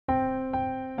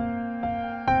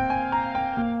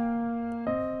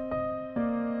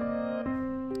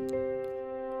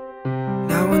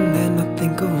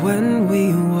think of when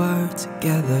we were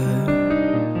together,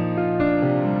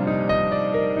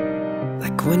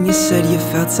 like when you said you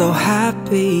felt so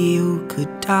happy you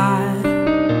could die.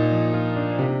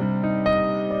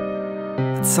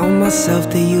 I told myself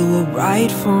that you were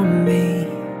right for me,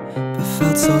 but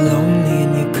felt so lonely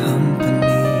in your company.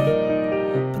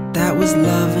 But that was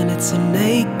love and it's an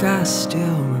ache I still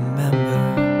remember.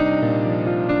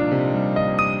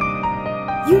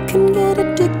 You can get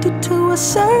addicted to a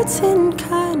certain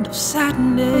kind of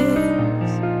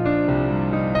sadness,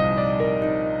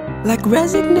 like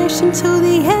resignation to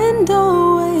the end,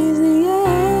 always the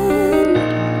end.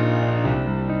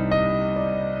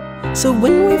 So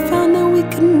when we found that we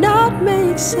could not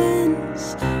make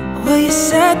sense, well, you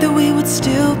said that we would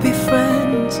still be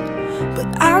friends. But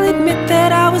I'll admit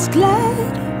that I was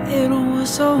glad it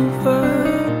was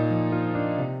over.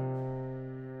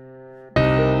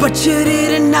 But you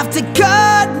didn't have to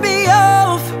cut me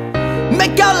off,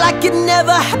 make out like it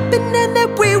never happened and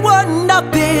that we were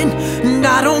nothing. And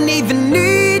I don't even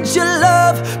need your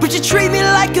love, but you treat me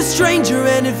like a stranger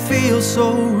and it feels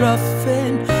so rough.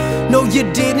 And no, you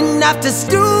didn't have to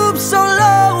stoop so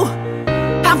low,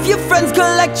 have your friends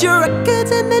collect your records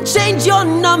and then change your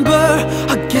number.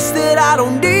 I guess that I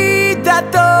don't need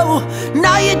that though.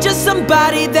 Now you're just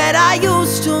somebody that I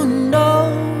used to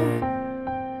know.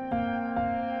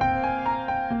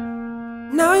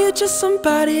 Now you're just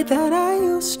somebody that I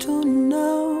used to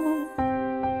know.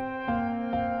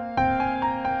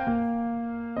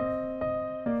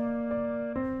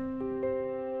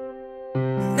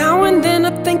 Now and then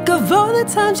I think of all the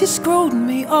times you screwed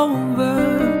me over,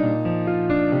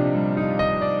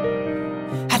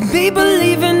 had me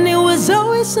believing it was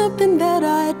always something that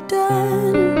I had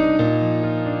done.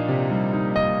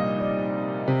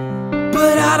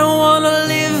 But I don't wanna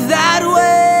live that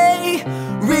way,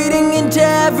 reading into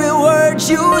every word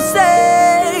you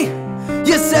say.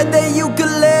 You said that you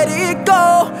could let it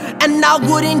go, and I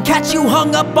wouldn't catch you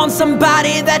hung up on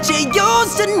somebody that you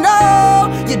used to know.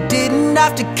 You didn't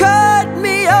have to cut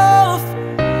me off,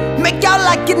 make out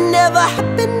like it never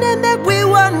happened and that we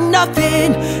were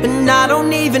nothing. And I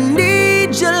don't even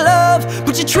need your love,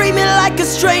 but you treat me like a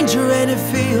stranger and it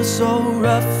feels so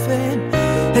rough.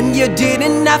 And you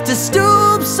didn't have to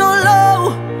stoop so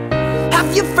low,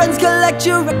 have your friends collect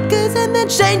your records and then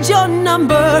change your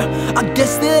number. I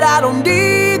guess that I don't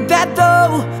need that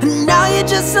though. And now you're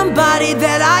just somebody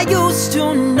that I used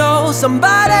to know.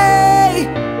 Somebody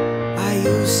I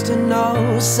used to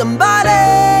know.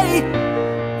 Somebody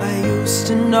I used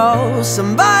to know.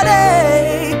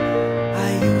 Somebody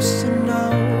I used to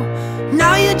know.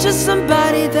 Now you're just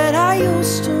somebody that I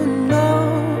used to know.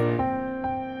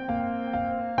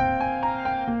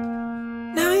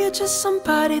 Just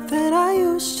somebody that I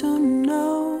used to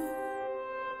know.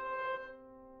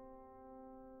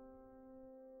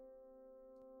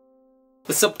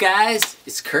 What's up, guys?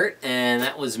 It's Kurt, and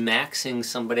that was Max singing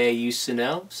Somebody I Used to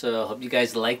Know. So I hope you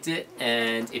guys liked it,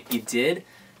 and if you did,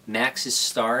 Max is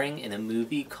starring in a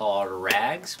movie called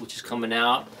Rags, which is coming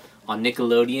out on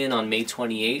Nickelodeon on May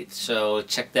 28th. So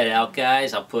check that out,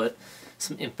 guys. I'll put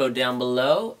some info down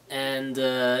below, and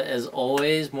as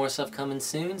always, more stuff coming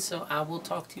soon, so I will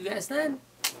talk to you guys then.